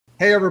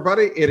Hey,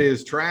 everybody, it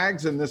is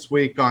Trags, and this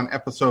week on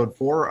episode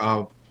 4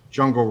 of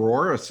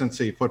JungleRoar, a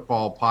Cincy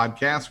football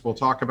podcast, we'll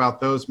talk about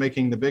those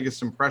making the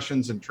biggest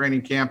impressions in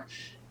training camp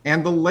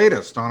and the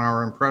latest on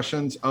our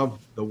impressions of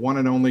the one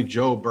and only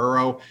Joe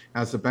Burrow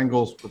as the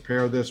Bengals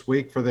prepare this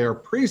week for their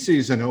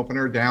preseason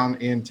opener down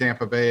in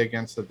Tampa Bay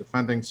against the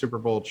defending Super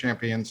Bowl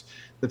champions,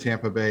 the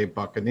Tampa Bay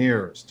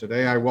Buccaneers.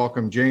 Today, I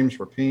welcome James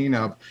Rapien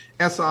of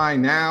SI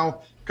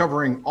Now,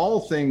 covering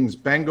all things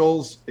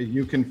Bengals.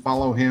 You can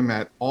follow him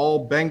at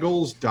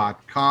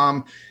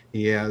allbengals.com.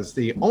 He has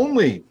the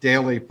only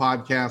daily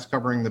podcast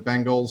covering the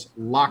Bengals,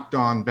 Locked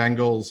On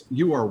Bengals.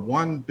 You are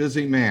one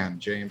busy man,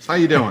 James. How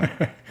you doing?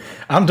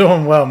 I'm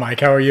doing well,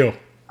 Mike. How are you?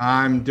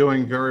 I'm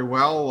doing very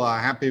well.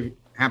 Happy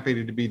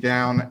to be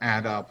down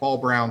at Paul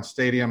Brown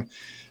Stadium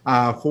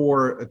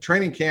for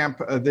training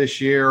camp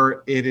this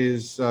year. It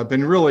has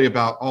been really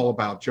all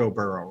about Joe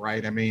Burrow,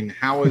 right? I mean,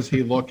 how is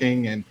he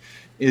looking, and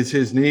is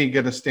his knee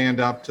going to stand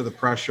up to the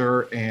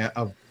pressure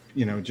of,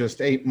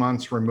 just 8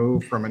 months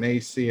removed from an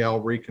ACL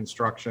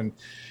reconstruction?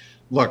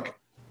 Look,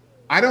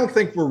 I don't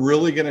think we're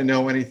really going to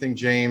know anything,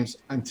 James,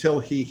 until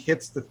he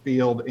hits the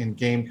field in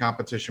game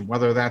competition,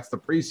 whether that's the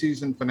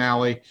preseason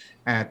finale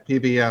at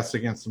PBS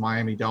against the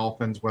Miami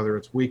Dolphins, whether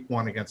it's week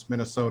 1 against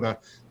Minnesota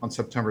on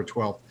September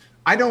 12th.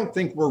 I don't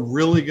think we're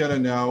really going to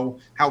know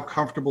how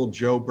comfortable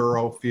Joe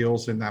Burrow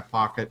feels in that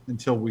pocket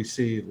until we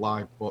see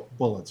live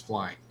bullets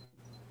flying.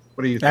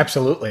 What do you think?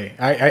 Absolutely.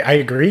 I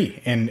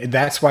agree. And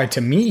that's why,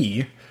 to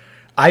me,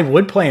 I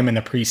would play him in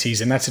the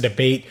preseason. That's a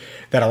debate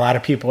that a lot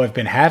of people have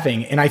been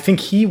having. And I think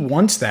he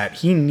wants that.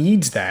 He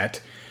needs that.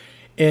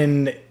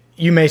 And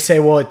you may say,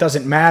 well, it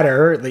doesn't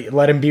matter.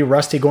 Let him be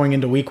rusty going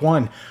into week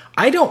 1.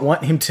 I don't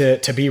want him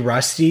to be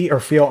rusty or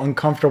feel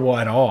uncomfortable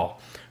at all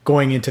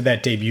going into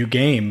that debut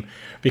game,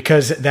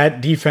 because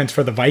that defense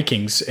for the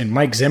Vikings and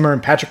Mike Zimmer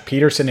and Patrick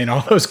Peterson and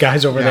all those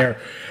guys over there,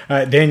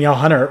 Danielle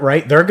Hunter,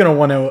 right? They're going to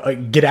want to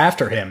get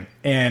after him.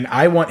 And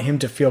I want him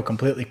to feel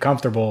completely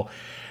comfortable.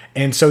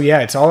 And so,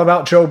 it's all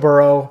about Joe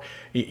Burrow.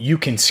 You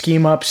can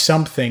scheme up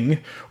something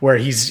where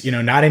he's,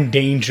 not in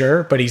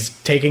danger, but he's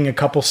taking a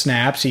couple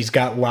snaps. He's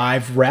got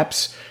live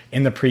reps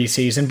in the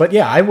preseason. But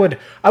I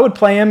would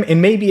play him.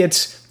 And maybe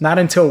it's not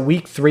until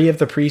week 3 of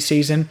the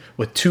preseason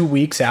with 2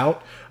 weeks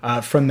out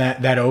from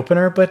that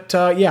opener. But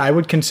I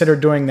would consider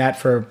doing that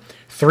for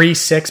 3,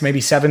 6,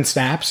 maybe 7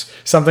 snaps,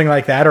 something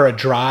like that, or a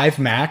drive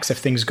max if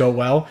things go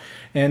well,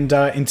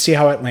 and see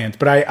how it lands.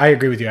 But I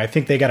agree with you. I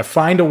think they got to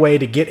find a way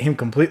to get him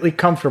completely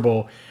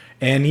comfortable,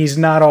 and he's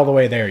not all the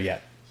way there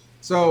yet.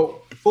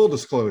 So, full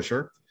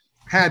disclosure,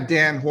 had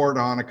Dan Hort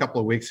on a couple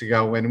of weeks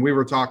ago, and we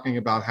were talking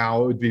about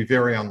how it would be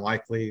very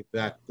unlikely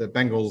that the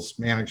Bengals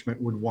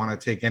management would want to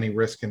take any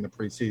risk in the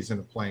preseason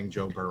of playing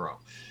Joe Burrow.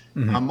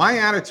 Mm-hmm. My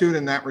attitude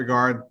in that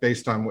regard,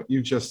 based on what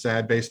you just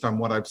said, based on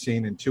what I've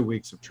seen in 2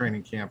 weeks of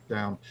training camp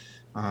down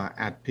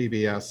at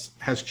PBS,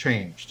 has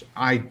changed.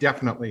 I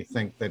definitely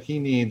think that he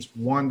needs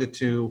 1 to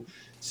 2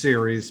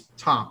 series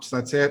tops.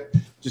 That's it.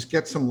 Just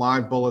get some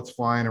live bullets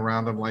flying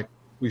around him, like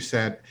we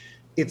said.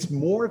 It's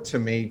more, to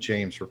me,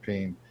 James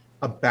Rapien,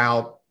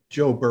 about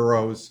Joe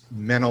Burrow's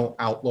mental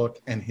outlook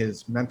and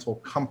his mental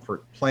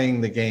comfort playing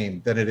the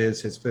game than it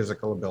is his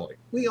physical ability.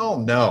 We all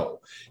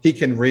know he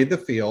can read the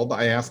field.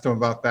 I asked him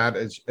about that,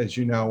 as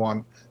you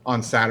know,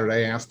 on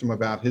Saturday. I asked him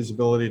about his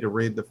ability to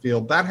read the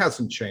field. That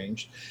hasn't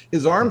changed.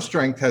 His arm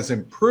strength has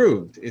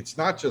improved. It's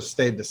not just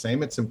stayed the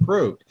same, it's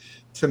improved.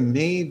 To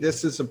me,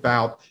 this is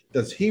about,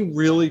 does he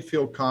really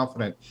feel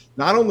confident,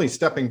 not only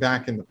stepping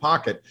back in the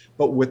pocket,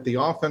 but with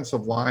the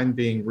offensive line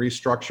being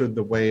restructured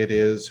the way it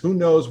is? Who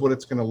knows what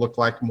it's going to look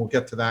like, and we'll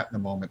get to that in a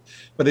moment.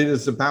 But it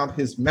is about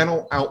his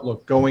mental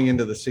outlook going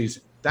into the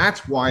season.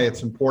 That's why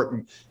it's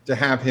important to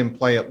have him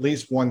play at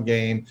least 1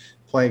 game,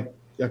 play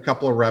a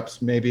couple of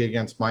reps, maybe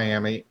against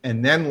Miami,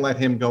 and then let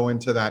him go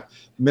into that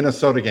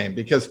Minnesota game.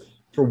 Because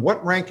for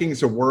what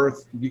rankings are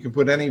worth, you can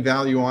put any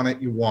value on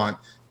it you want.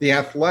 The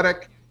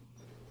Athletic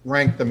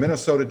ranked the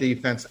Minnesota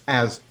defense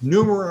as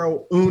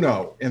numero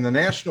uno in the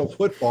National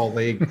Football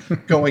League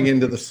going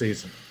into the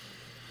season.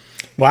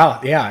 Wow,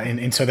 yeah,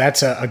 and so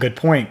that's a good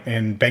point.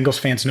 And Bengals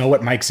fans know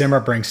what Mike Zimmer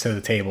brings to the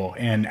table.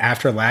 And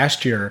after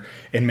last year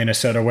in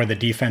Minnesota, where the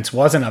defense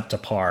wasn't up to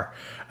par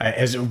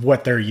as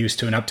what they're used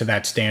to and up to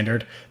that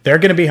standard, they're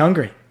going to be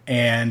hungry.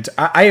 And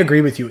I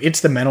agree with you. It's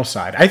the mental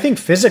side. I think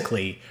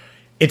physically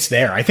it's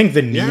there. I think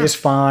the knee is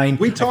fine.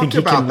 We talked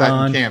about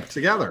that in camp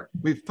together.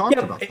 We've talked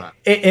about that.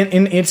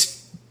 And it's,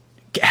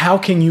 how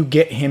can you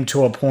get him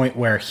to a point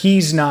where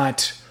he's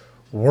not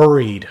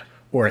worried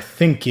or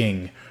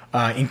thinking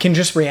and can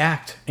just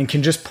react and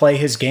can just play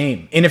his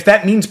game? And if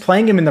that means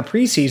playing him in the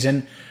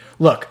preseason,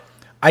 look,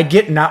 I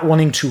get not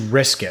wanting to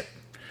risk it,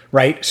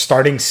 right?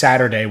 Starting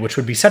Saturday, which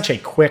would be such a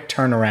quick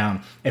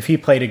turnaround if he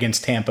played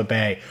against Tampa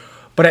Bay.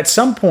 But at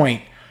some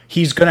point,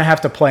 he's going to have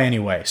to play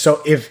anyway.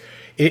 So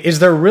is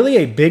there really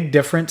a big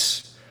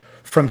difference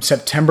from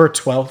September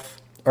 12th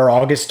or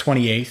August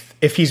 28th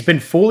if he's been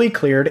fully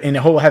cleared, and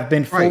he'll have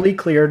been fully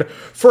cleared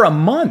for a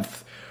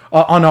month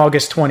on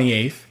August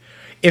 28th?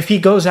 If he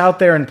goes out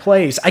there and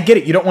plays, I get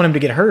it, you don't want him to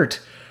get hurt,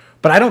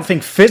 But I don't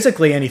think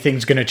physically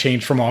anything's going to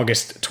change from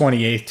August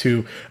 28th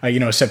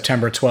to,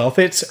 September 12th.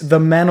 It's the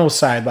mental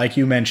side, like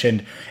you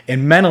mentioned.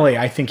 And mentally,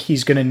 I think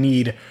he's going to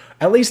need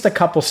at least a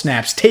couple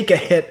snaps, take a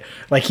hit,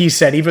 like he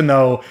said, even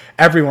though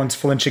everyone's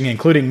flinching,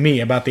 including me,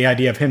 about the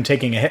idea of him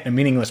taking a hit in a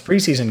meaningless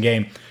preseason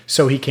game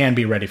so he can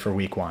be ready for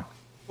week 1.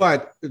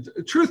 But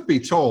truth be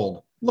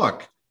told,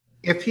 look,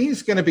 if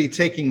he's going to be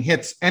taking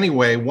hits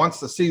anyway once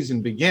the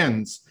season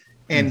begins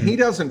and he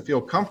doesn't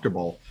feel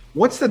comfortable,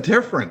 what's the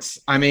difference?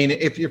 I mean,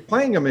 if you're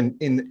playing him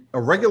in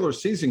a regular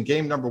season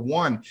game number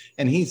 1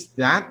 and he's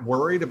that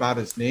worried about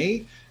his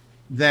knee,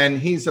 then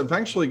he's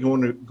eventually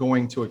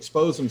going to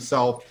expose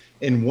himself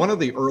in one of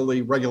the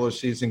early regular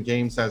season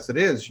games as it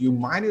is. You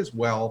might as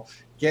well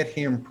get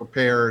him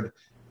prepared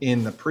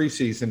in the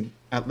preseason,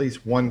 at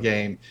least one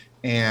game.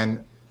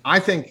 And I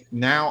think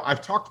now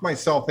I've talked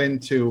myself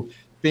into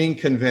being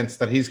convinced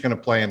that he's going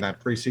to play in that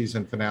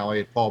preseason finale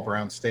at Paul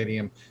Brown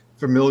Stadium.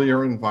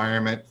 Familiar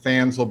environment,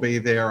 fans will be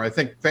there. I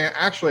think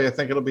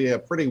it'll be a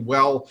pretty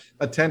well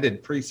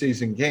attended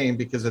preseason game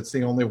because it's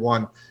the only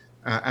one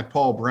at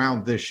Paul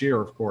Brown this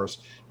year, of course.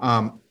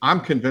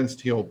 I'm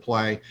convinced he'll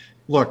play.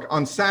 Look,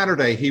 on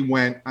Saturday, he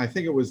went, I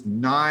think it was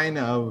 9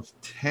 of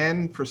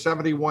 10 for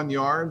 71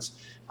 yards.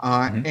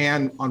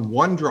 And on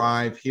one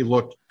drive, he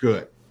looked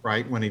good,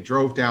 right? When he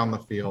drove down the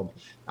field.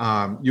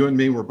 You and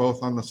me were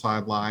both on the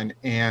sideline.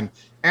 And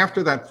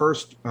after that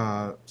first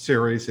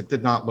series, it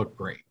did not look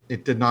great.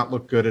 It did not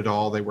look good at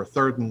all. They were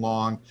 3rd and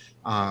long.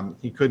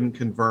 He couldn't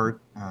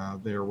convert.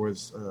 There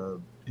was,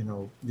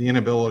 the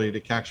inability to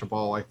catch a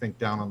ball, I think,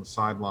 down on the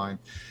sideline.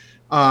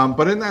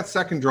 But in that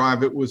second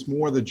drive, it was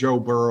more the Joe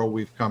Burrow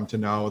we've come to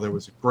know. There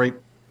was a great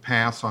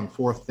pass on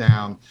 4th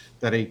down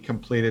that he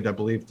completed, I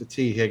believe, to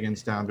T.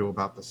 Higgins down to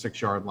about the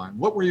 6-yard line.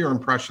 What were your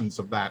impressions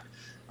of that,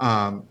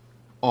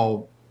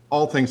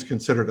 all things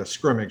considered, a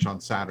scrimmage on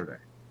Saturday?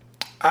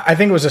 I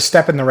think it was a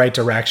step in the right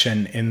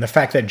direction in the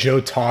fact that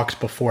Joe talked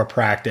before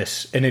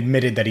practice and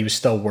admitted that he was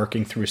still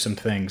working through some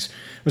things.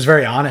 He was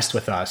very honest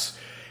with us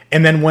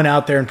and then went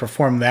out there and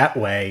performed that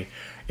way.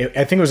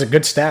 I think it was a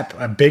good step,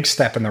 a big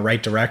step in the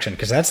right direction,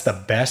 because that's the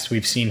best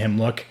we've seen him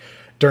look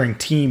during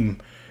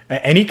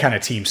any kind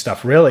of team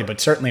stuff, really,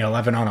 but certainly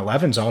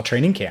 11-on-11s all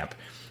training camp.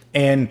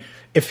 And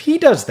if he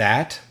does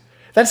that,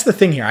 that's the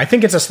thing here. I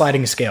think it's a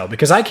sliding scale,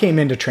 because I came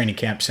into training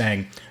camp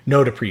saying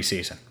no to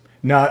preseason.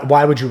 No,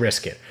 why would you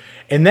risk it?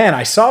 And then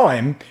I saw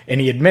him, and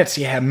he admits,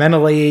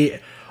 mentally.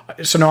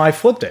 So now I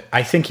flipped it.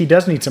 I think he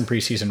does need some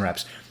preseason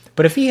reps.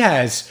 But if he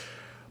has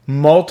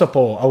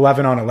multiple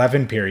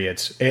 11-on-11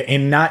 periods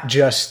and not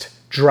just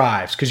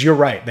drives, because you're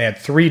right, they had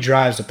 3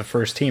 drives with the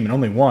first team and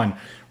only one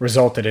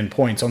resulted in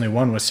points. Only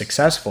one was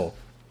successful.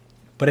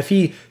 But if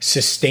he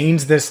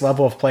sustains this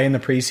level of play in the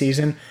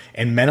preseason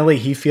and mentally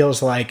he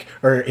feels like,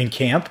 or in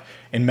camp,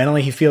 and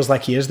mentally he feels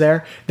like he is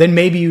there, then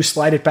maybe you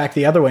slide it back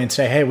the other way and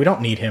say, hey, we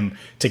don't need him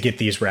to get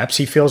these reps.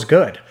 He feels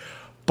good.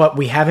 But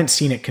we haven't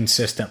seen it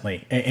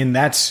consistently. And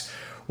that's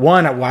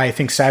one why I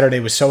think Saturday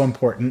was so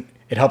important.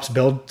 It helps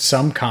build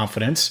some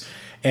confidence.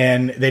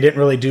 And they didn't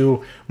really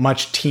do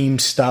much team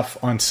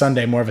stuff on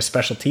Sunday, more of a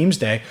special teams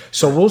day.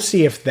 So we'll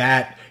see if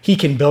he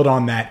can build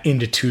on that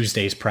into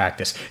Tuesday's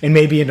practice and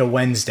maybe into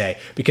Wednesday,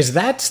 because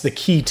that's the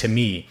key to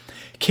me.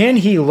 Can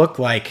he look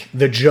like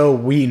the Joe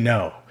we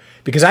know?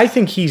 Because I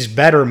think he's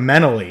better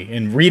mentally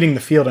in reading the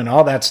field and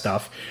all that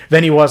stuff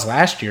than he was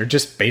last year,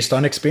 just based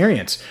on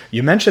experience.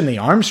 You mentioned the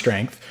arm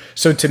strength.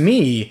 So to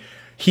me,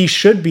 he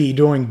should be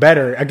doing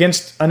better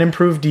against an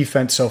improved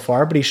defense so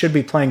far, but he should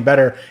be playing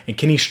better. And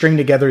can he string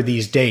together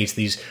these days,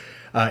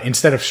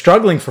 instead of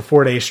struggling for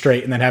 4 days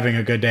straight and then having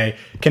a good day,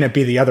 can it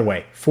be the other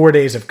way? 4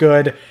 days of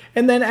good,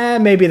 and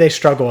then maybe they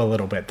struggle a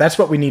little bit. That's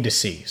what we need to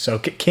see. So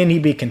can he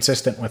be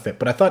consistent with it?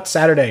 But I thought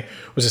Saturday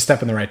was a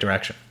step in the right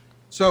direction.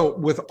 So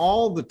with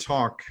all the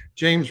talk,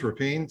 James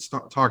Rapien,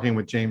 talking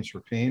with James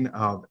Rapien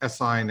of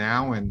SI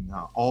Now and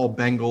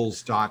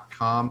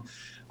allbengals.com.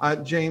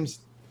 James,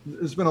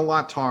 there's been a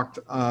lot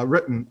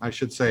written, I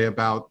should say,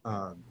 about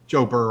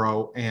Joe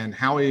Burrow and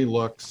how he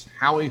looks,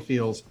 how he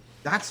feels.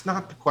 That's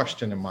not the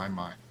question in my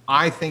mind.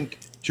 I think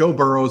Joe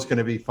Burrow is going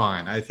to be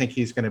fine. I think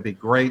he's going to be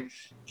great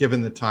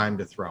given the time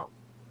to throw.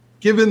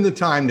 Given the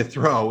time to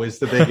throw is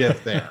the big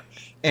if there.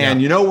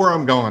 And You know where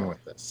I'm going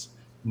with this.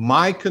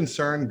 My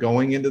concern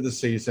going into the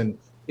season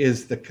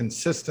is the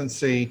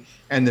consistency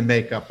and the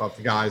makeup of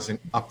the guys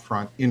up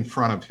front, in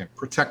front of him,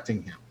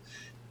 protecting him.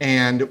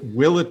 And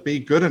will it be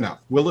good enough?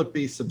 Will it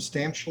be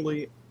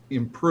substantially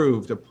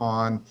improved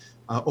upon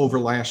over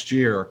last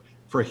year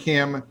for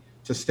him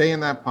to stay in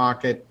that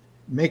pocket,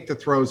 make the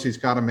throws he's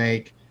got to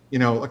make? You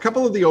know, a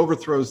couple of the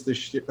overthrows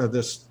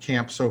this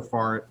camp so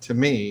far to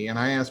me, and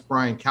I asked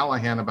Brian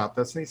Callahan about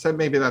this, and he said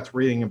maybe that's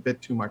reading a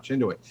bit too much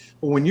into it.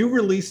 But when you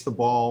release the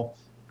ball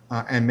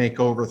and make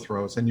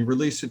overthrows and you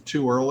release it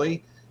too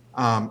early,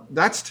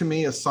 that's to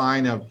me a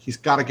sign of he's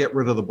got to get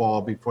rid of the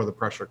ball before the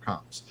pressure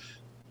comes.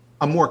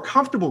 A more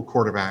comfortable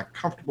quarterback,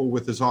 comfortable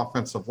with his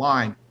offensive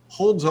line,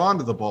 holds on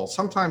to the ball,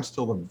 sometimes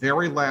till the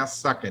very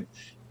last second,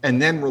 and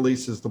then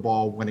releases the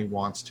ball when he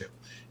wants to.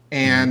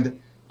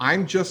 And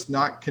I'm just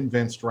not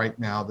convinced right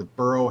now that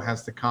Burrow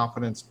has the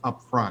confidence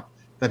up front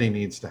that he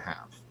needs to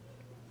have.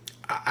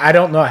 I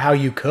don't know how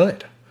you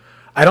could.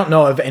 I don't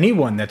know of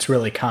anyone that's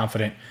really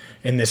confident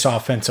in this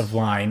offensive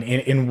line.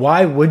 And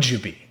why would you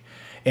be?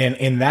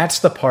 And that's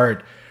the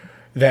part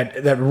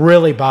that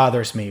really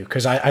bothers me,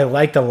 because I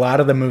liked a lot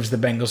of the moves the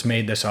Bengals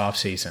made this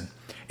offseason.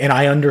 And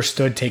I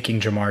understood taking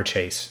Jamar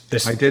Chase.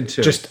 I did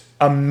too. Just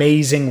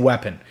amazing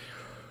weapon.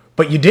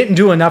 But you didn't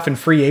do enough in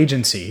free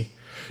agency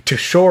to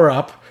shore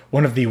up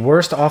one of the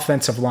worst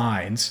offensive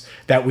lines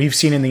that we've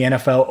seen in the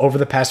NFL over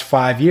the past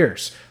 5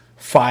 years.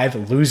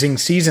 5 losing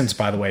seasons,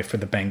 by the way, for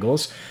the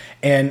Bengals.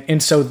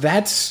 And so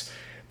that's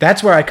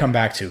where I come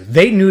back to.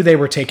 They knew they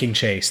were taking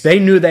Chase. They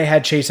knew they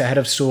had Chase ahead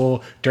of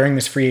Sewell during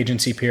this free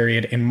agency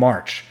period in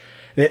March.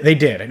 They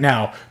did.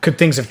 Now, could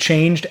things have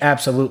changed?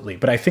 Absolutely.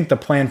 But I think the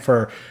plan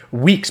for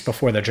weeks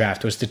before the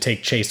draft was to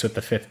take Chase with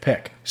the 5th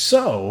pick.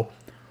 So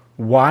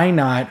why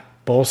not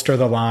bolster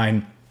the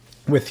line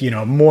with,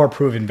 more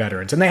proven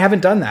veterans? And they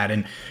haven't done that.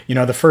 And,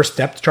 the first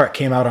depth chart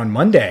came out on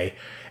Monday,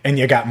 and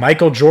you got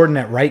Michael Jordan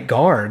at right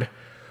guard.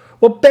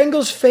 Well,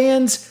 Bengals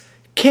fans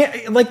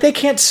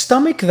can't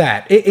stomach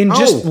that. And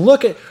just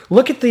look at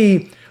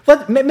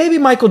maybe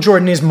Michael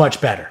Jordan is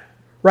much better,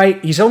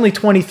 right? He's only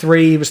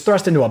 23. He was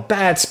thrust into a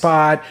bad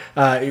spot,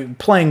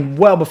 playing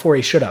well before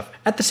he should have.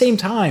 At the same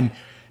time,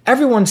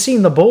 everyone's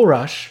seen the bull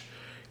rush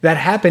that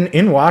happened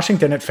in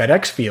Washington at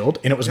FedEx Field,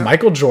 and it was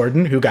Michael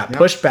Jordan who got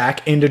pushed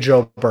back into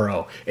Joe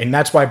Burrow, and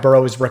that's why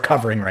Burrow is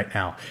recovering right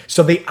now.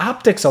 So the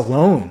optics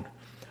alone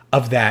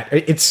of that,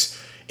 it's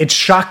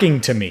shocking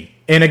to me.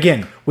 And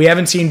again, we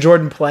haven't seen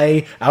Jordan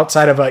play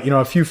outside of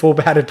a few full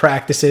batted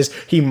practices.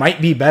 He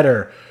might be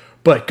better,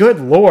 but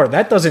good Lord,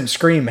 that doesn't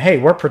scream, hey,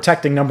 we're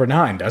protecting number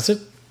 9, does it?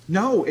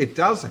 No, it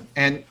doesn't.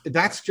 And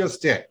that's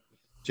just it,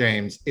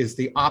 James, is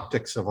the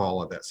optics of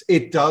all of this.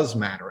 It does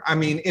matter. I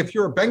mean, if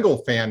you're a Bengal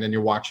fan and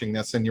you're watching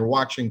this and you're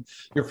watching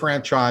your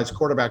franchise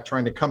quarterback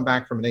trying to come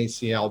back from an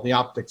ACL, the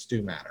optics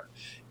do matter.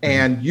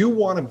 And you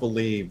want to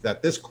believe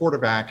that this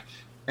quarterback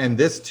and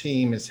this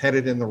team is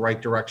headed in the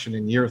right direction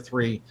in year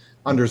 3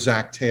 under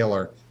Zach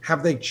Taylor.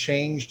 Have they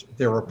changed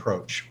their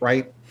approach,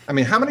 right? I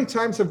mean, how many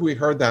times have we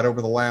heard that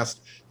over the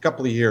last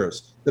couple of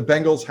years? The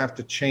Bengals have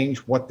to change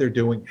what they're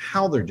doing,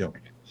 how they're doing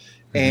it.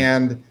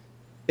 And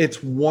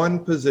it's one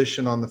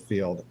position on the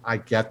field. I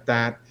get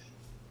that.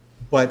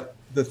 But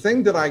the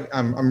thing that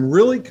I'm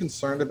really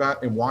concerned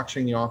about in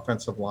watching the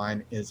offensive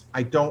line is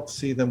I don't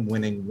see them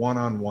winning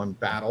one-on-one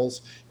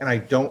battles, and I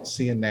don't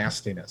see a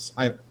nastiness.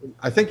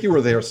 I think you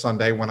were there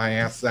Sunday when I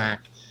asked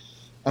Zach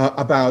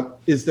about,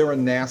 is there a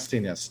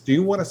nastiness? Do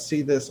you want to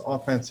see this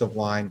offensive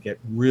line get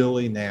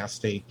really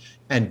nasty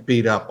and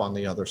beat up on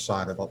the other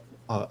side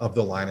of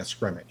the line of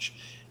scrimmage?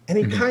 And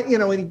he kind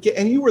of,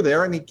 and you were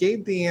there, and he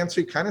gave the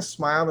answer. He kind of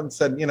smiled and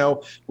said,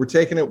 we're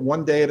taking it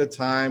one day at a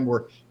time.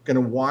 We're going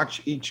to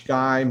watch each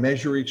guy,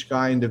 measure each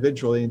guy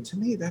individually. And to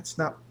me, that's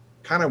not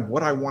kind of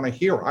what I want to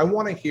hear. I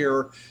want to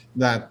hear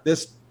that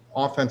this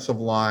offensive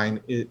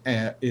line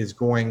is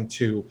going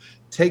to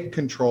take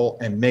control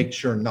and make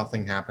sure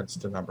nothing happens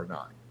to number 9.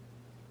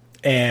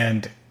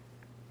 And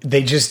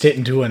they just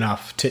didn't do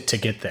enough to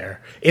get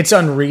there. It's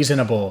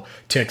unreasonable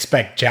to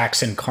expect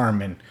Jackson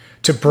Carman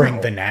to bring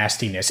the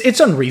nastiness.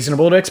 It's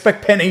unreasonable to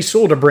expect Penei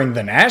Sewell to bring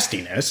the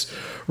nastiness,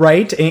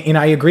 right? And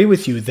I agree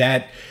with you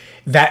that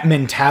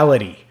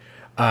mentality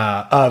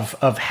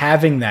of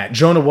having that.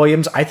 Jonah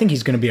Williams, I think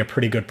he's going to be a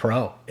pretty good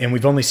pro, and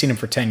we've only seen him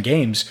for 10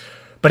 games.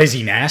 But is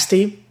he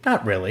nasty?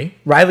 Not really.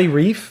 Riley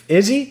Reif,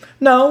 is he?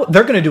 No,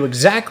 they're going to do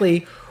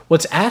exactly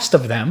what's asked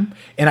of them,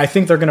 and I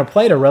think they're going to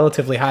play at a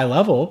relatively high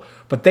level,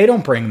 but they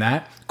don't bring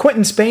that.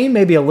 Quentin Spain,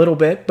 maybe a little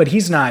bit, but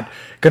he's not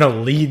going to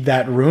lead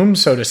that room,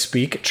 so to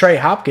speak. Trey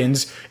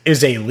Hopkins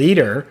is a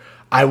leader.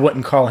 I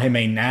wouldn't call him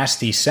a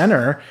nasty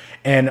center.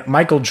 And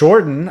Michael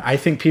Jordan, I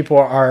think people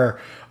are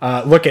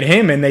look at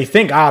him and they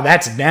think,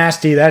 that's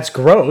nasty, that's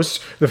gross.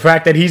 The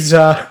fact that he's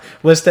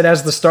listed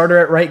as the starter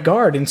at right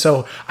guard. And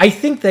so I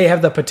think they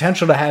have the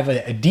potential to have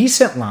a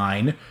decent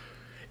line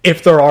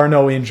if there are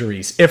no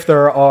injuries, if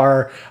there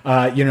are,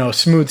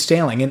 smooth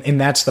sailing.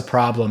 And that's the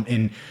problem.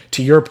 And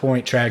to your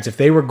point, Trags, if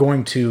they were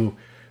going to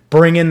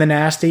bring in the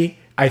nasty,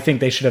 I think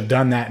they should have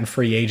done that in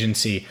free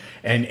agency.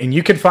 And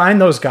you could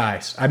find those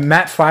guys.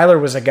 Matt Filer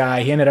was a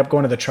guy. He ended up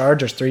going to the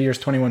Chargers, 3 years,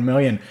 $21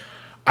 million.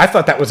 I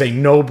thought that was a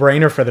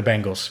no-brainer for the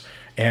Bengals,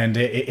 and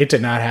it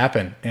did not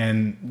happen.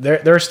 And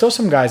there are still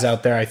some guys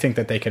out there I think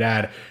that they could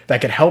add that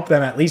could help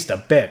them at least a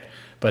bit.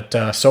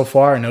 But so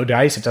far, no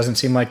dice. It doesn't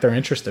seem like they're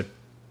interested.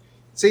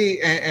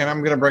 See, and I'm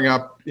going to bring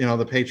up,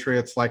 the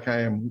Patriots like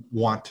I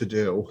want to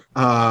do.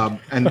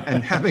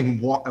 And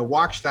having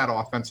watched that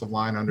offensive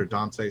line under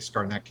Dante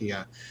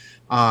Scarnecchia,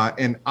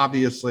 and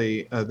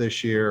obviously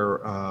this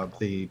year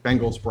the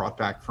Bengals brought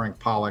back Frank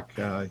Pollock.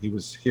 He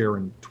was here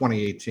in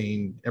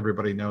 2018.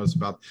 Everybody knows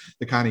about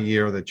the kind of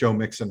year that Joe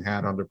Mixon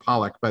had under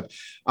Pollock. But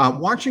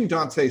watching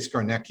Dante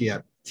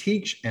Scarnecchia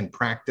teach and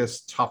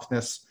practice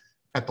toughness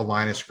at the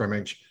line of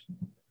scrimmage,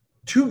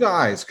 2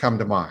 guys come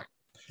to mind.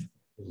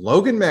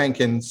 Logan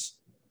Mankins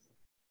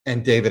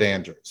and David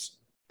Andrews.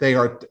 They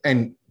are,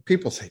 and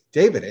people say,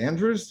 David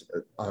Andrews,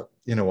 a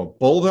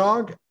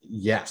bulldog?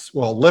 Yes.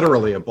 Well,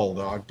 literally a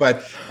bulldog,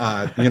 but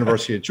the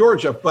University of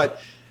Georgia.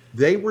 But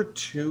they were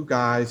two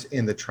guys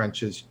in the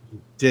trenches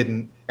you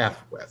didn't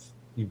F with.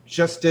 You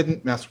just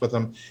didn't mess with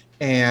them.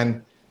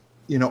 And,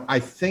 I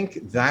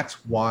think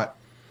that's what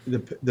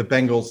the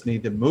Bengals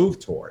need to move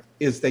toward,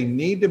 is they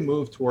need to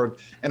move toward,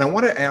 and I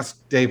want to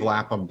ask Dave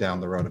Lapham down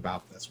the road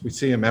about this. We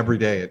see him every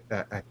day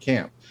at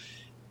camp.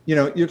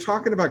 You're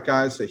talking about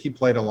guys that he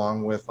played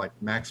along with, like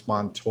Max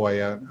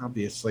Montoya,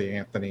 obviously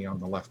Anthony on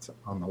the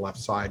left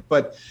side,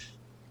 but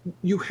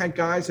you had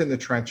guys in the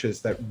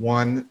trenches that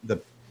won the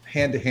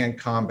hand-to-hand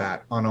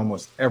combat on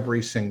almost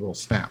every single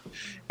snap.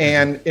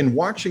 And in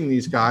watching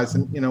these guys,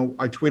 and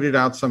I tweeted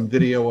out some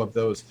video of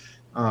those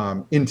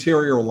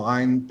interior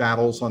line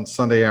battles on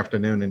Sunday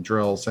afternoon in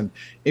drills, and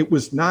it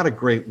was not a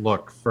great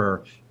look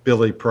for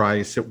Billy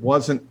Price. It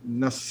wasn't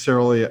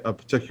necessarily a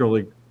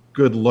particularly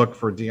good look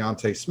for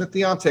Deontay Smith.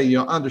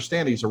 Deontay,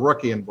 understand he's a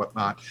rookie and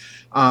whatnot,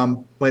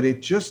 but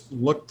it just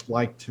looked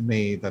like to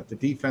me that the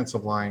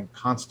defensive line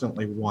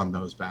constantly won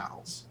those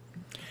battles.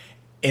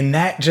 And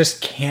that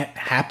just can't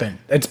happen.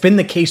 It's been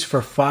the case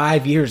for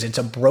 5 years. It's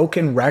a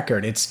broken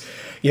record. It's,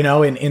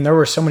 and there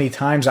were so many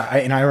times,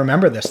 I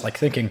remember this, like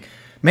thinking,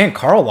 man,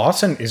 Carl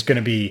Lawson is going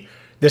to be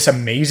this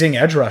amazing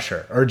edge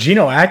rusher, or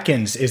Geno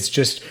Atkins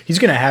he's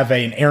going to have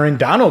an Aaron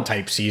Donald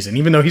type season,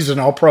 even though he's an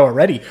all-pro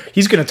already.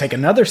 He's going to take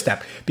another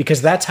step,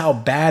 because that's how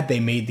bad they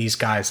made these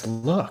guys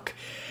look.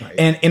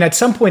 Right. And at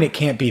some point, it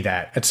can't be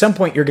that. At some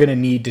point, you're going to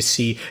need to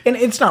see, and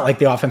it's not like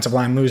the offensive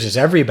line loses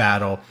every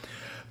battle,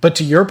 but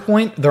to your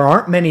point, there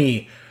aren't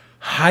many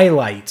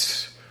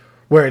highlights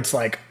where it's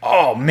like,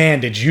 oh man,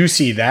 did you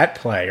see that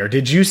play? Or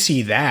did you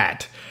see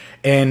that?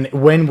 And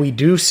when we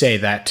do say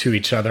that to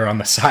each other on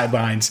the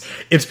sidelines,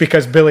 it's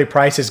because Billy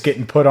Price is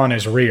getting put on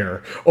his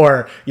rear,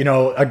 or,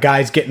 a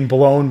guy's getting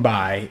blown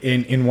by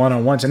in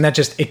one-on-ones. And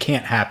it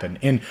can't happen.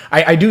 And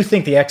I do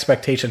think the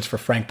expectations for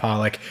Frank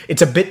Pollock,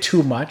 it's a bit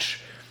too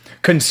much,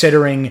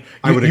 considering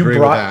I would agree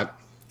with that.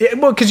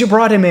 Well, because you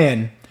brought him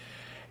in.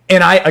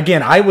 And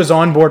I was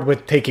on board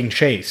with taking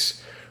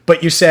Chase,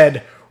 but you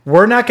said,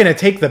 we're not going to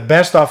take the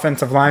best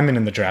offensive lineman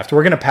in the draft.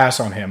 We're going to pass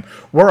on him.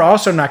 We're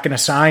also not going to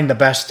sign the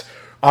best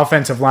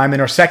offensive lineman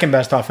or second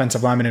best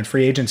offensive lineman in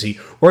free agency.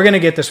 We're going to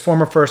get this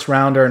former first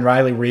rounder in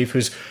Riley Reif,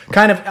 who's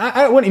kind of,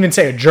 I wouldn't even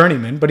say a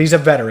journeyman, but he's a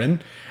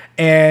veteran.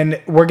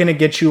 And we're going to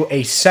get you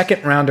a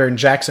second rounder in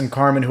Jackson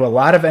Carman, who a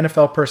lot of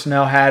NFL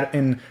personnel had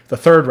in the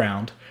third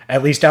round,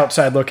 at least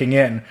outside looking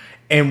in.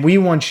 And we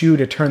want you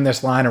to turn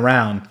this line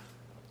around.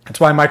 That's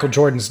why Michael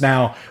Jordan's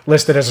now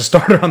listed as a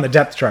starter on the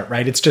depth chart,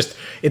 right?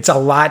 It's a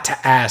lot to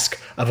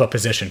ask of a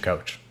position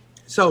coach.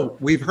 So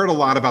we've heard a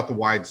lot about the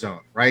wide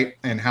zone, right?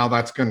 And how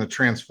that's going to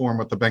transform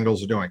what the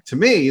Bengals are doing. To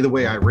me, the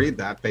way I read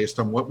that, based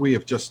on what we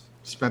have just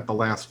spent the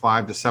last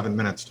 5 to 7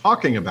 minutes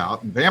talking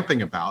about and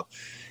vamping about,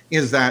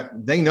 is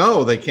that they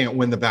know they can't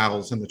win the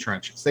battles in the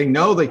trenches. They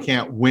know they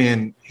can't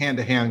win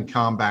hand-to-hand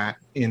combat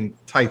in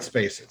tight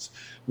spaces.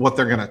 What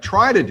they're going to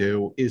try to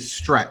do is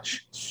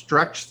stretch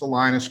the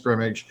line of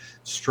scrimmage,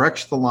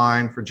 stretch the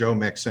line for Joe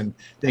Mixon.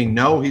 They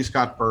know he's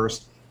got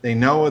burst. They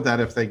know that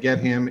if they get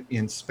him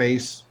in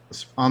space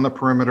on the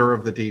perimeter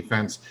of the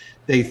defense,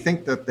 they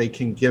think that they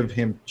can give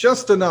him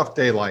just enough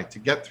daylight to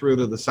get through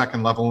to the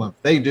second level. And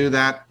if they do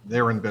that,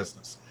 they're in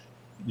business.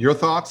 Your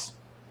thoughts?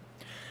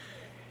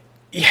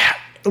 Yeah,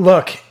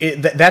 look,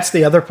 that's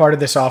the other part of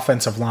this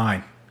offensive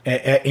line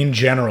in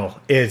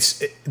general,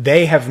 is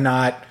they have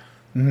not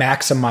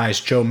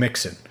maximized Joe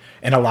Mixon.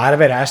 And a lot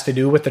of it has to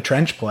do with the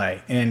trench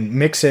play. And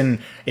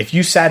Mixon, if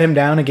you sat him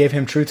down and gave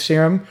him truth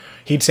serum,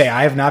 he'd say,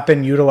 I have not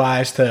been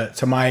utilized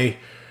to my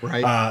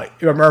right.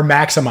 Or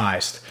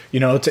maximized,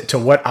 to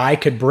what I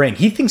could bring.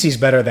 He thinks he's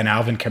better than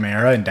Alvin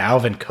Kamara and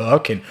Dalvin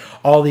Cook and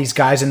all these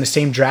guys in the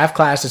same draft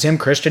class as him,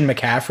 Christian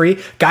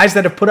McCaffrey, guys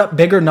that have put up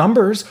bigger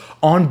numbers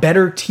on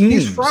better teams.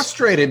 He's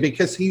frustrated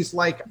because he's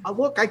like, oh,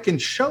 look, I can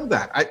show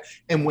that.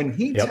 And when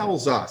he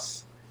tells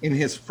us in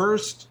his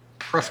first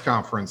press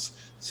conference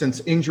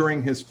since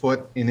injuring his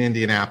foot in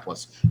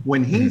Indianapolis,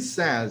 when he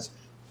says,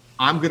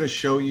 I'm going to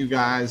show you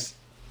guys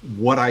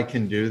what I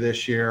can do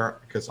this year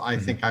because I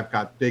think I've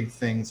got big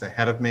things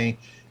ahead of me,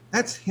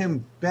 that's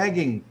him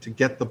begging to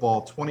get the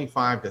ball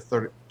 25 to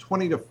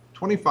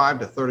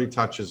 30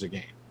 touches a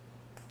game.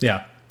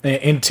 Yeah.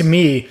 And to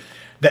me,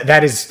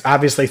 that is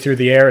obviously through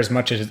the air as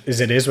much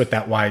as it is with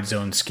that wide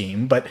zone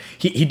scheme. But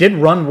he did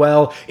run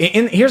well.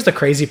 And here's the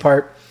crazy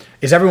part,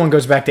 is everyone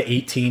goes back to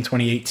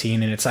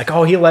 2018, and it's like,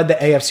 oh, he led the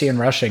AFC in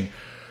rushing.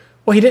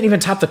 Well, he didn't even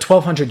top the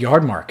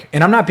 1,200-yard mark.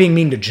 And I'm not being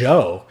mean to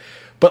Joe,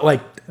 but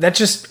like, that's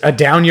just a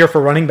down year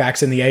for running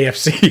backs in the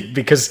AFC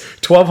because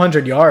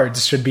 1,200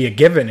 yards should be a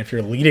given if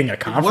you're leading a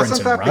conference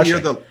in rushing. Wasn't that the year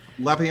that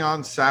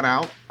Rapien sat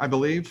out, I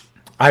believe?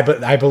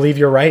 I believe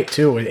you're right,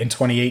 too, in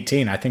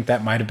 2018. I think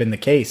that might have been the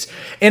case.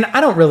 And I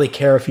don't really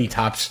care if he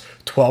tops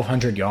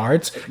 1,200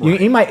 yards. Right.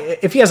 He might,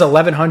 if he has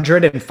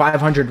 1,100 and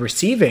 500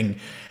 receiving,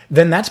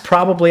 then that's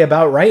probably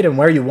about right and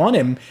where you want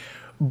him.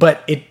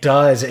 but it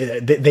does.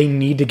 They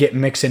need to get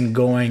Mixon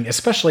going,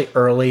 especially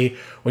early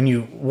when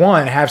you,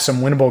 one, have some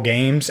winnable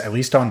games, at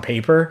least on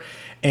paper,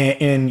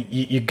 and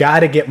you got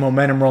to get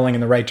momentum rolling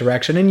in the right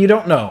direction. And you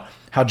don't know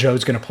how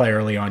Joe's going to play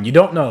early on. You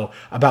don't know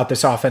about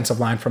this offensive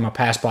line from a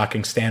pass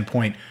blocking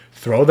standpoint.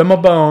 Throw them a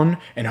bone,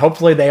 and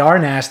hopefully they are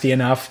nasty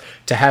enough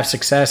to have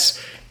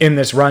success in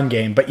this run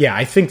game. But yeah,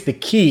 I think the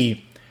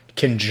key,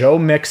 can Joe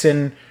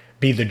Mixon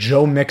be the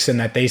Joe Mixon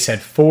that they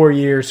said 4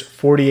 years,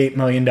 $48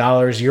 million,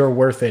 you're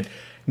worth it?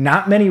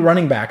 Not many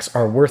running backs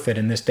are worth it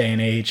in this day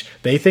and age.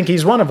 They think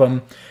he's one of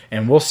them,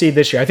 and we'll see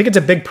this year. I think it's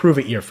a big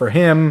prove-it year for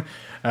him,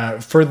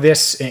 for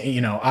this,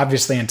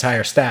 obviously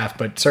entire staff,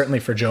 but certainly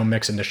for Joe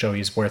Mixon to show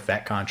he's worth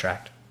that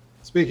contract.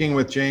 Speaking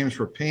with James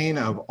Rapien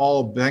of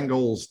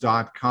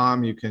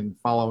allbengals.com. You can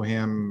follow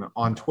him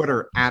on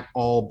Twitter at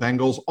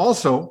allbengals,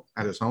 also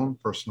at his own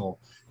personal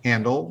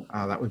handle.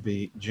 That would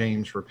be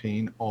James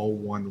Rapien, all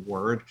one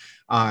word.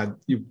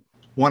 You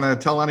want to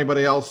tell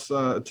anybody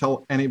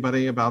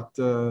about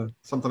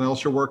something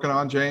else you're working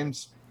on,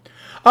 James?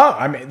 Oh,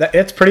 I mean,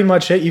 it's pretty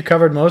much it. You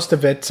covered most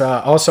of it.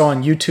 Also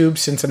on YouTube,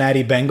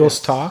 Cincinnati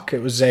Bengals Talk.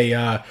 It was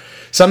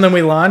something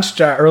we launched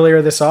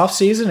earlier this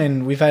offseason,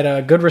 and we've had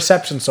a good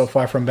reception so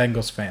far from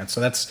Bengals fans. So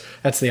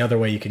that's the other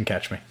way you can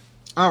catch me.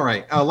 All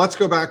right, let's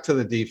go back to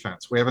the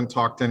defense. We haven't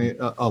talked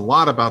a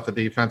lot about the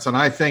defense, and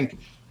I think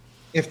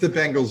if the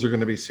Bengals are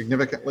going to be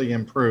significantly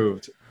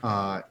improved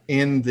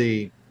in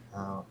the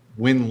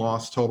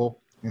win-loss total,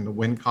 in the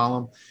win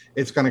column,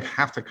 it's going to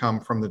have to come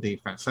from the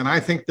defense. And I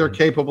think they're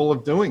capable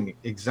of doing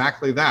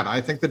exactly that. I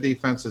think the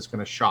defense is going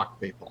to shock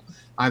people.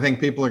 I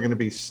think people are going to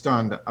be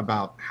stunned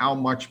about how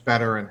much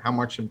better and how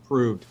much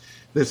improved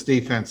this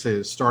defense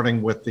is,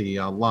 starting with the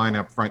line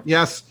up front.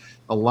 Yes,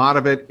 a lot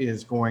of it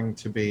is going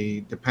to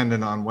be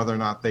dependent on whether or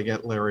not they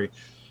get Larry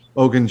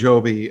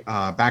Ogunjobi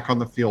back on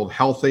the field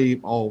healthy.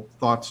 All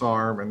thoughts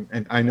are,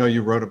 and I know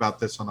you wrote about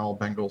this on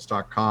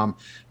allbengals.com,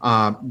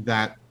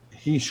 that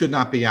he should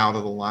not be out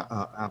of the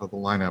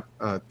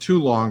lineup too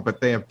long.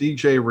 But they have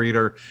DJ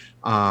Reader,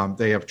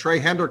 they have Trey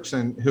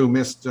Hendrickson, who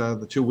missed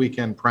the 2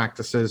 weekend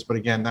practices, but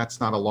again,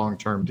 that's not a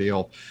long-term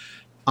deal.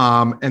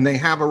 And they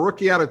have a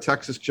rookie out of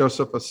Texas,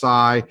 Joseph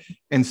Asai,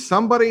 and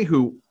somebody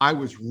who I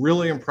was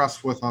really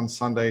impressed with on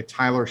Sunday,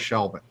 Tyler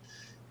Shelvin.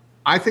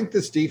 I think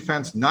this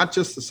defense, not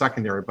just the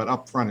secondary, but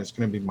up front, is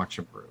going to be much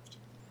improved.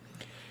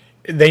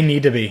 They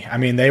need to be. I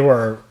mean, they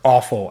were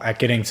awful at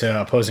getting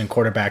to opposing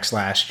quarterbacks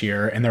last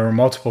year, and there were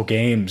multiple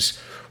games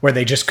where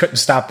they just couldn't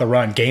stop the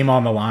run, game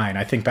on the line.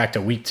 I think back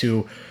to week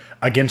 2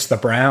 against the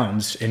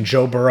Browns, and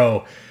Joe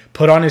Burrow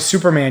put on his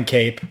Superman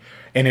cape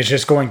and is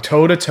just going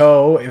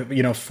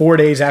toe-to-toe, 4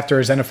 days after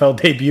his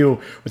NFL debut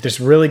with this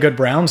really good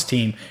Browns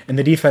team, and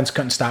the defense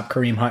couldn't stop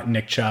Kareem Hunt and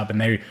Nick Chubb.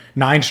 And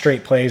 9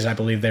 straight plays, I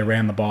believe, they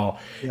ran the ball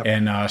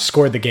and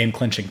scored the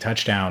game-clinching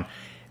touchdown.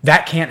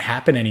 That can't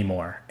happen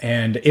anymore.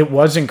 And it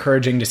was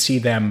encouraging to see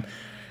them.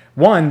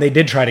 One, they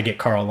did try to get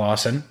Carl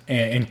Lawson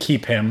and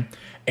keep him.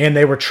 And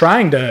they were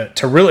trying to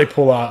really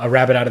pull a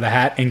rabbit out of the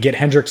hat and get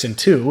Hendrickson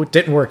too. It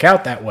didn't work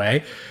out that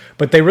way.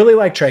 But they really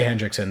like Trey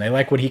Hendrickson. They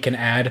like what he can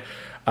add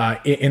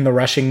in the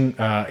rushing,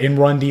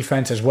 in-run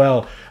defense as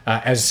well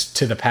as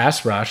to the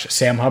pass rush.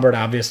 Sam Hubbard,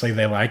 obviously,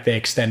 they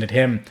extended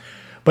him.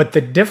 But the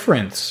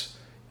difference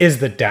is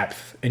the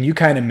depth. And you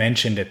kind of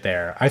mentioned it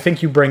there. I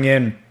think you bring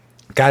in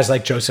guys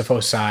like Joseph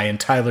Osai and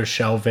Tyler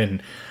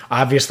Shelvin.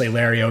 Obviously,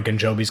 Larry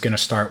Ogunjobi's going to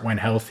start when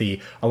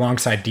healthy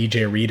alongside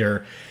DJ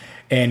Reader.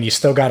 And you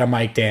still got a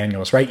Mike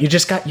Daniels, right? You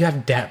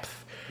have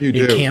depth. You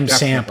do. Cam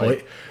Sample.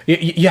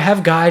 You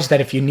have guys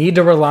that if you need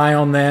to rely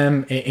on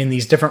them in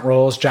these different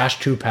roles, Josh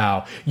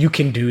Tupou, you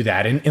can do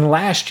that. And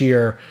last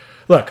year,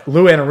 look,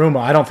 Lou Anarumo,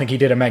 I don't think he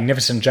did a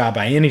magnificent job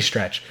by any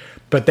stretch.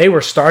 But they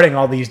were starting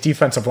all these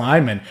defensive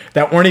linemen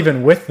that weren't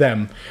even with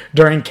them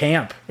during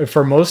camp,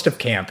 for most of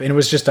camp. And it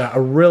was just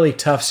a really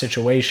tough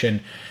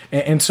situation.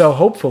 And so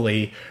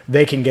hopefully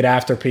they can get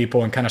after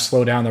people and kind of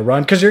slow down the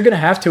run, because you're going to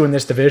have to in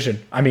this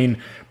division. I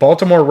mean,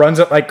 Baltimore runs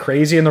it like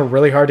crazy, and they're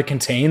really hard to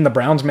contain. The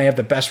Browns may have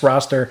the best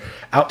roster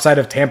outside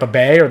of Tampa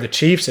Bay or the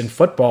Chiefs in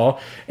football.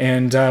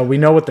 And we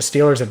know what the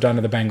Steelers have done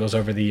to the Bengals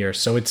over the years.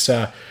 So it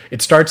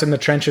starts in the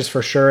trenches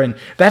for sure. And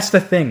that's the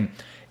thing.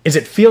 Is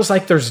it feels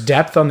like there's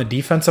depth on the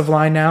defensive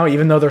line now,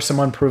 even though there's some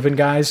unproven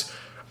guys.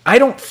 I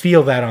don't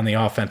feel that on the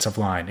offensive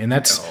line. And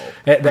that's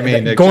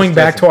going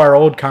back to our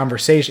old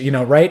conversation,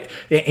 right?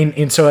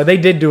 And so they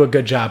did do a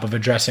good job of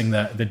addressing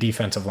the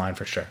defensive line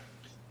for sure.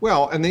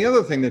 Well, and the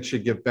other thing that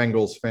should give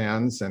Bengals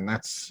fans, and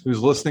that's who's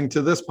listening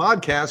to this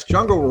podcast,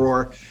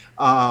 JungleRoar,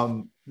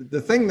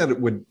 the thing that it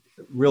would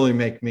really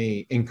make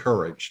me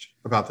encouraged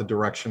about the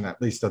direction,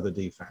 at least of the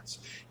defense,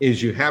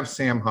 is you have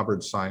Sam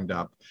Hubbard signed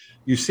up.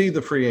 You see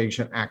the free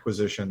agent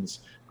acquisitions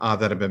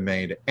that have been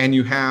made, and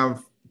you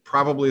have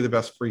probably the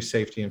best free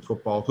safety in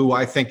football, who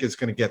I think is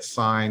going to get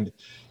signed,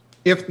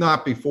 if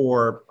not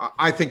before.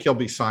 I think he'll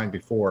be signed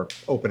before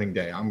opening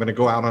day. I'm going to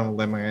go out on a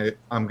limb.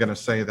 I'm going to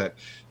say that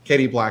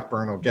Katie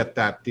Blackburn will get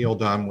that deal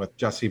done with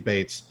Jesse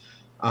Bates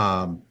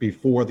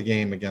before the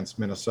game against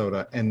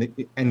Minnesota,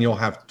 and you'll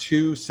have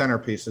two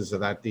centerpieces of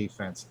that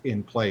defense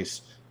in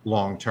place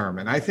long term.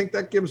 And I think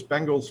that gives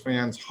Bengals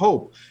fans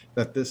hope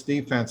that this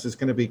defense is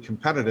going to be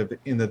competitive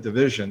in the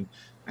division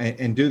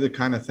and do the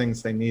kind of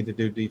things they need to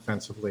do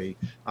defensively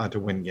to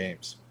win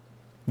games.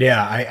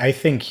 Yeah, I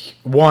think,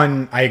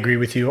 I agree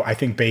with you. I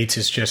think Bates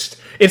is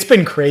it's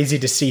been crazy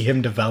to see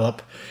him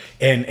develop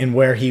and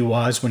where he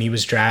was when he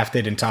was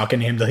drafted, and talking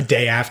to him the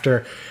day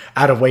after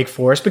out of Wake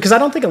Forest, because I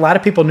don't think a lot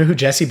of people knew who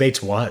Jesse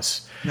Bates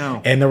was.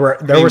 No. And there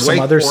were some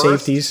Wake other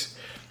Forest? Safeties.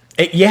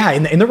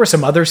 And there were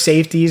some other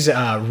safeties.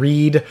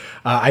 Reed,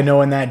 I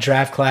know in that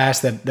draft class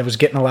that was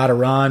getting a lot of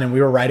run, and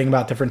we were writing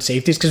about different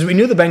safeties because we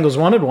knew the Bengals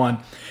wanted one.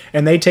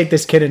 And they take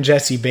this kid in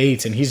Jesse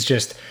Bates, and he's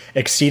just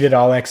exceeded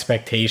all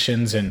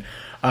expectations, and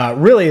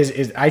really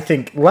is I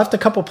think left a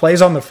couple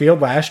plays on the field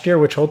last year,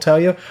 which he'll tell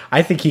you.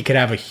 I think he could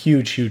have a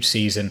huge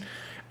season.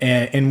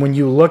 And when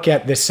you look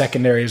at this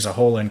secondary as a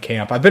whole in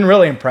camp, I've been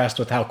really impressed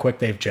with how quick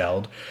they've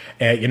gelled.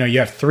 You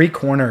have three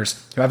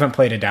corners who haven't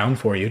played it down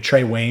for you.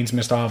 Trey Waynes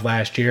missed all of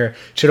last year,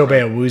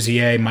 Chidobe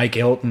Awuzie, Mike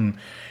Hilton.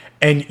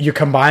 And you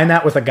combine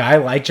that with a guy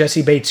like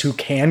Jesse Bates who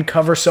can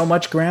cover so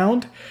much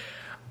ground.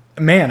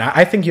 Man,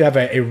 I think you have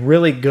a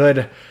really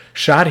good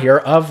shot here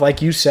of,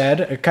 like you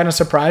said, kind of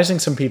surprising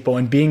some people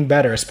and being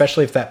better,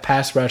 especially if that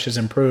pass rush is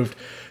improved,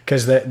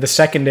 because the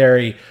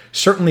secondary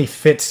certainly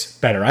fits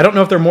better. I don't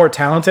know if they're more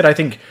talented. I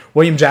think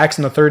William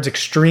Jackson III is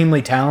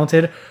extremely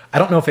talented. I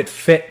don't know if it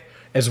fit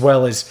as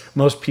well as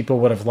most people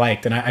would have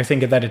liked, and I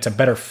think that it's a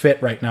better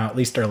fit right now, at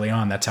least early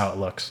on. That's how it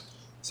looks.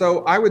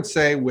 So I would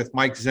say with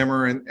Mike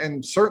Zimmer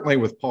and certainly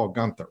with Paul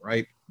Gunther,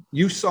 right,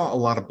 you saw a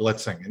lot of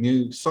blitzing, and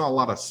you saw a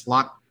lot of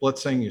slot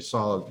blitzing. You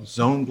saw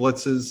zone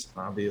blitzes,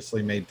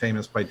 obviously made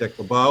famous by Dick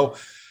LeBeau.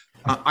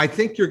 I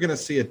think you're going to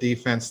see a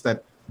defense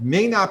that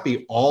may not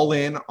be all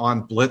in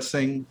on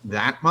blitzing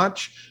that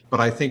much, but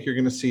I think you're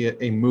going to see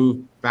a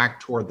move back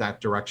toward that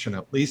direction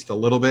at least a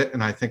little bit.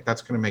 And I think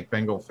that's going to make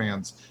Bengal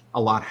fans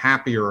a lot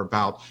happier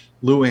about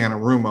Lou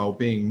Anarumo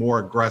being more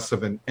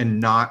aggressive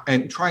and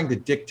trying to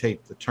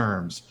dictate the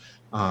terms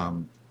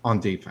on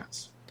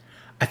defense.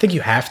 I think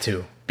you have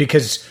to,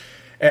 because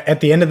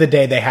at the end of the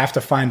day, they have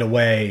to find a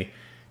way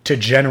to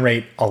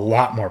generate a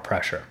lot more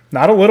pressure.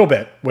 Not a little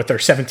bit with their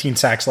 17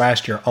 sacks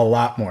last year, a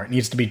lot more. It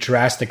needs to be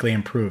drastically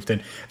improved.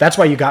 And that's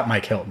why you got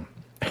Mike Hilton.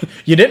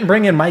 You didn't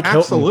bring in Mike Hilton.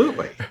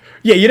 Absolutely.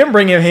 Yeah, you didn't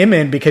bring him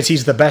in because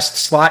he's the best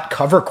slot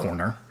cover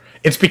corner.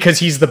 It's because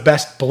he's the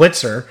best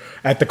blitzer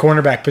at the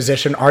cornerback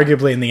position,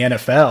 arguably in the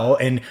NFL,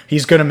 and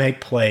he's going to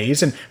make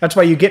plays. And that's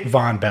why you get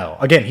Von Bell.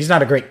 Again, he's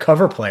not a great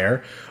cover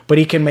player, but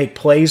he can make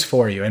plays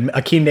for you. And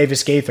Akeem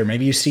Davis-Gaither,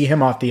 maybe you see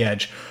him off the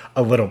edge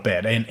a little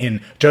bit. And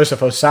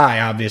Joseph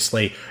Osai,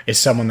 obviously, is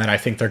someone that I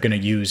think they're going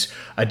to use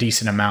a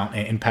decent amount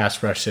in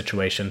pass rush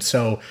situations.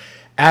 So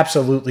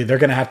absolutely, they're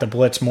going to have to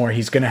blitz more.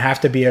 He's going to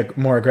have to be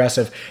more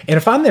aggressive. And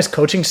if I'm this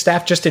coaching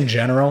staff, just in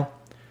general,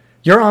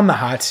 you're on the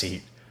hot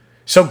seat.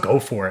 So go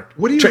for it.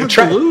 What do you have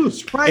to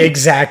lose? Right.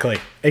 Exactly.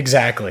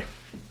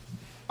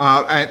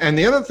 And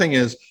the other thing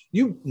is,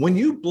 when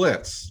you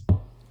blitz,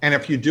 and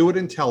if you do it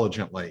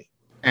intelligently,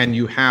 and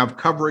you have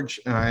coverage,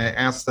 and I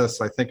asked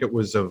this, I think it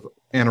was of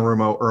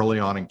Anarumo early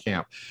on in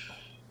camp.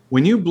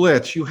 When you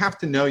blitz, you have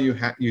to know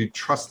you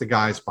trust the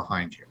guys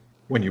behind you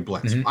when you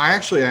blitz. Mm-hmm. I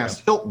actually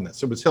asked Hilton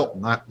this. It was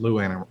Hilton, not Lou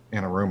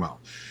Anarumo.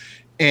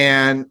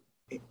 And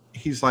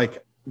he's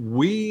like,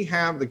 we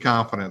have the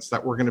confidence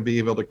that we're going to be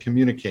able to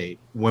communicate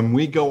when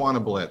we go on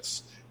a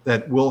blitz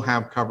that we'll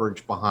have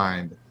coverage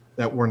behind,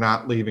 that we're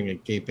not leaving a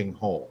gaping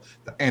hole.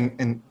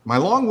 And my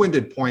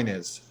long-winded point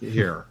is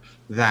here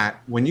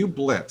that when you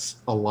blitz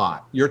a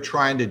lot, you're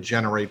trying to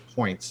generate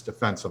points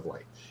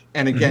defensively.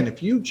 And again,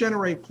 if you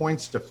generate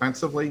points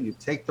defensively, you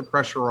take the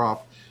pressure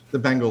off the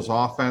Bengals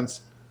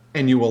offense,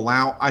 and you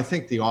allow, I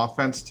think, the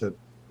offense to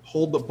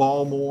hold the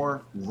ball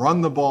more,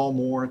 run the ball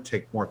more,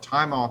 take more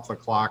time off the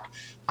clock.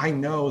 I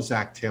know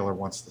Zach Taylor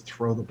wants to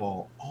throw the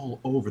ball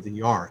all over the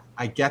yard.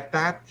 I get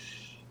that.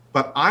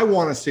 But I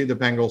want to see the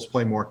Bengals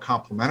play more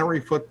complementary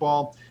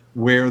football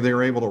where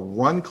they're able to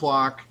run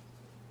clock,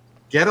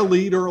 get a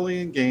lead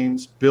early in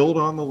games, build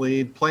on the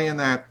lead, play in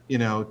that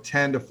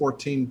 10 to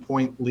 14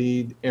 point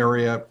lead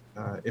area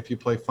if you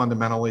play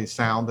fundamentally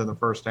sound in the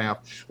first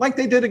half, like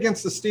they did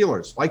against the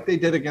Steelers, like they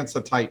did against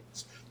the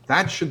Titans.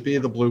 That should be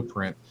the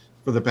blueprint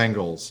for the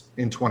Bengals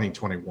in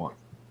 2021.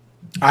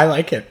 I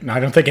like it. I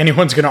don't think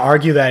anyone's going to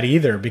argue that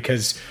either,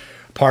 because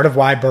part of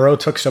why Burrow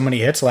took so many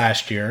hits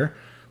last year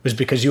was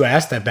because you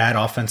asked that bad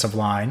offensive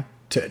line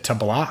to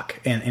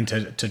block and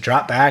to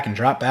drop back and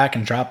drop back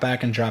and drop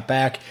back and drop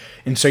back.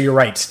 And so you're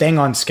right, staying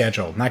on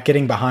schedule, not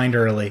getting behind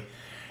early,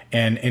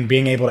 and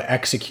being able to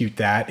execute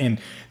that. And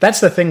that's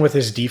the thing with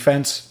his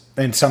defense,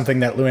 and something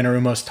that Lou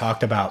Anarumo's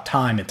talked about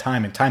time and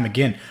time and time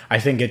again. I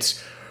think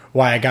it's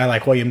why a guy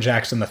like William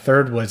Jackson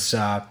III was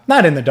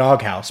not in the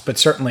doghouse, but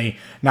certainly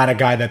not a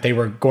guy that they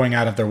were going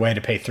out of their way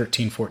to pay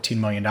 $13-14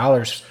 million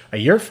a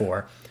year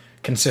for.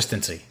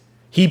 Consistency.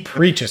 He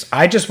preaches,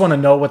 I just want to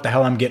know what the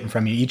hell I'm getting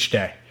from you each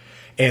day.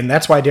 And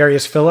that's why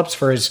Darius Phillips,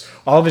 for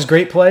all of his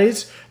great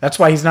plays, that's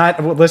why he's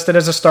not listed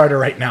as a starter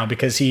right now,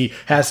 because he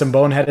has some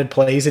boneheaded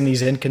plays and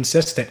he's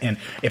inconsistent. And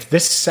if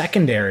this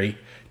secondary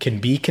can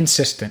be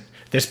consistent,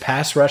 this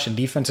pass rush and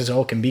defense as a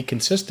whole can be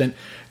consistent,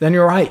 then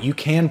you're right. You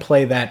can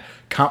play that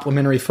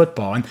complementary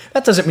football. And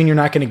that doesn't mean you're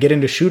not going to get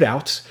into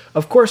shootouts.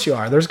 Of course you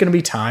are. There's going to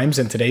be times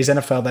in today's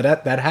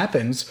NFL that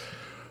happens,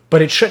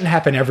 but it shouldn't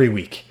happen every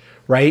week,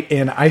 right?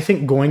 And I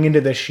think going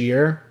into this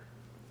year,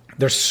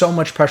 there's so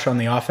much pressure on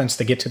the offense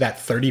to get to that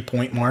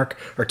 30-point mark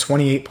or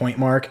 28-point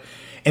mark.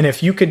 And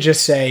if you could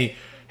just say,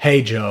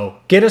 hey, Joe,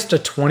 get us to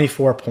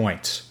 24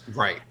 points.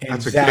 Right.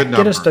 That's a good number.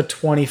 Get us to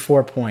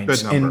 24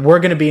 points, and we're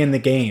going to be in the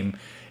game.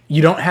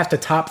 You don't have to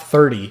top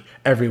 30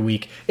 every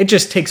week. It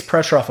just takes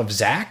pressure off of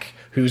Zach,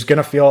 who's going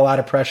to feel a lot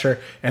of pressure,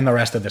 and the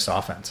rest of this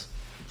offense.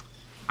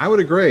 I would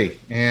agree.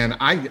 And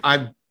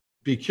I'd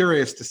be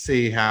curious to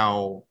see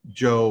how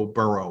Joe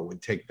Burrow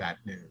would take that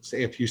news.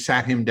 If you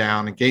sat him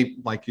down and gave,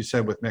 like you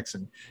said with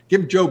Mixon,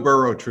 give Joe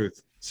Burrow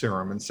truth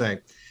serum and say,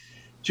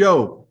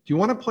 Joe, do you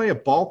want to play a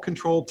ball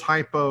control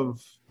type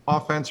of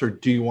offense, or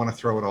do you want to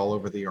throw it all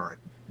over the yard?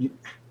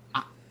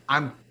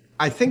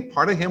 I think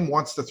part of him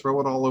wants to throw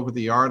it all over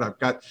the yard. I've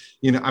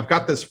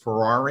got this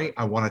Ferrari.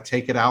 I want to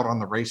take it out on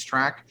the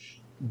racetrack,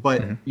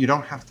 but you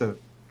don't have to,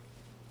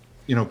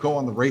 go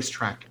on the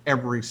racetrack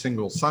every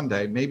single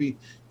Sunday. Maybe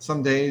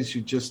some days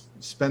you just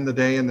spend the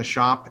day in the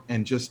shop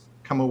and just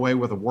come away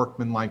with a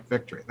workmanlike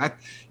victory. That,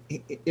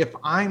 if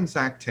I'm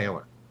Zach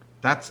Taylor,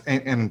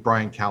 and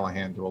Brian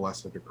Callahan to a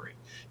lesser degree,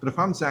 but if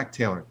I'm Zach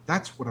Taylor,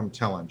 that's what I'm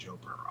telling Joe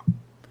Burrow.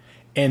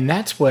 And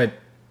that's what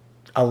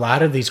a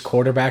lot of these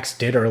quarterbacks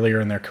did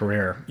earlier in their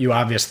career. You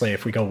obviously,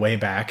 if we go way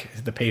back,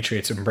 the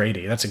Patriots and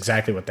Brady, that's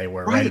exactly what they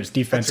were, right? It was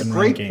defense and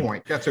run game.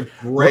 Point. That's a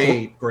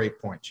great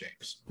point,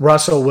 James.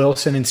 Russell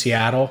Wilson in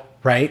Seattle,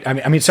 right?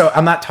 I mean, so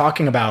I'm not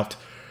talking about,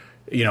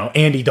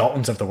 Andy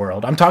Daltons of the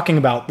world. I'm talking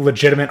about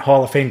legitimate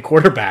Hall of Fame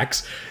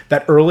quarterbacks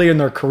that early in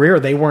their career,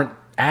 they weren't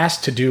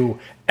asked to do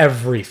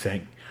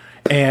everything.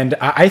 And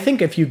I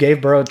think if you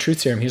gave Burrow truth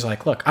serum, he's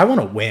like, look, I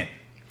want to win.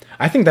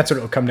 I think that's what it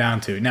will come down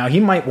to. Now,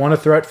 he might want to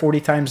throw it 40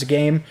 times a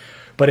game,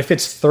 but if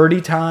it's 30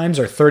 times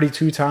or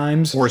 32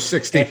 times. Or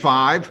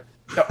 65.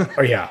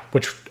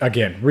 Which,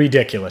 again,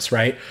 ridiculous,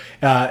 right?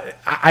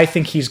 I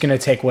think he's going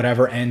to take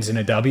whatever ends in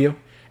a W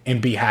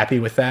and be happy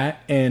with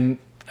that. And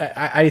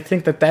I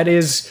think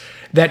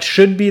that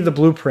should be the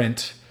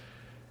blueprint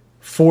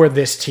for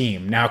this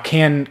team. Now,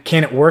 can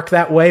it work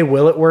that way?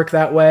 Will it work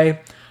that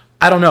way?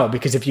 I don't know,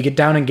 because if you get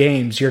down in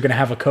games, you're going to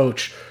have a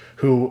coach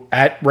who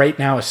at right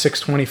now is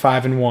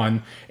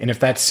 625-1, and if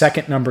that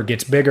second number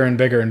gets bigger and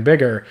bigger and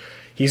bigger,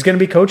 he's going to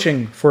be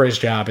coaching for his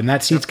job, and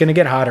that seat's going to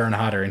get hotter and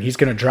hotter, and he's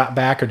going to drop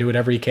back or do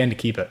whatever he can to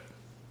keep it.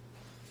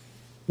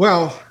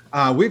 Well,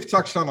 we've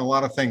touched on a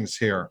lot of things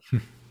here,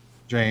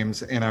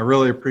 James, and I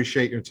really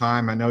appreciate your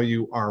time. I know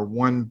you are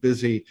one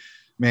busy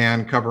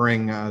man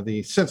covering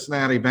the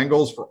Cincinnati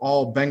Bengals for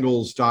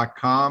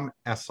allbengals.com,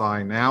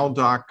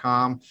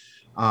 sinow.com.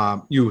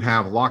 You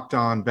have Locked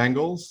On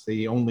Bengals,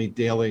 the only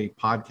daily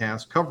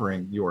podcast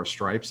covering your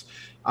stripes.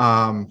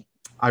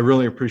 I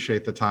really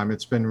appreciate the time.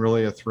 It's been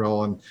really a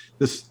thrill. And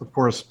this, of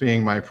course,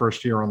 being my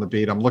first year on the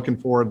beat, I'm looking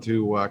forward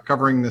to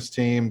covering this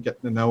team,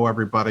 getting to know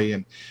everybody,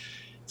 and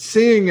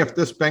seeing if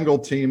this Bengal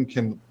team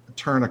can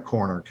turn a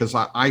corner. Because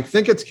I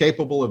think it's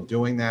capable of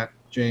doing that,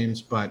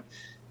 James, but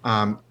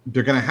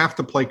they're going to have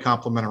to play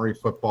complementary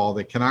football.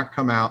 They cannot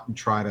come out and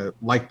try to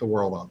light the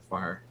world on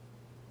fire.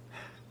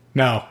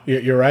 No,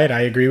 you're right.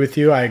 I agree with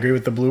you. I agree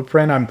with the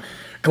blueprint. I'm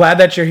glad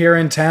that you're here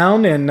in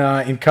town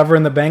and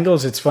covering the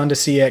Bengals. It's fun to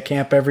see you at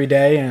camp every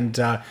day, and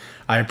I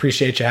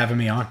appreciate you having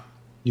me on.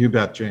 You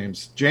bet,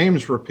 James.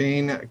 James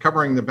Rapien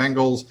covering the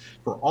Bengals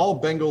for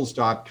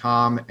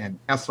allbengals.com and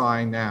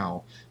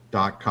sinow.com.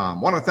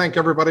 Want to thank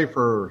everybody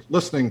for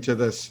listening to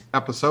this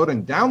episode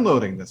and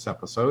downloading this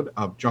episode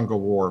of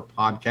JungleRoar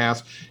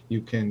podcast.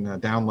 You can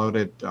download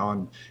it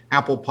on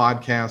Apple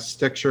Podcasts,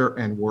 Stitcher,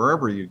 and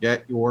wherever you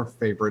get your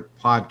favorite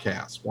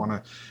podcasts. Want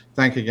to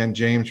thank again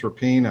James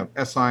Rapien of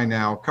SI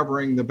Now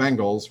covering the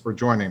Bengals for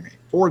joining me.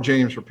 For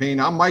James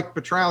Rapien, I'm Mike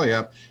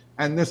Petralia,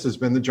 and this has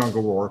been the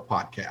JungleRoar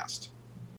podcast.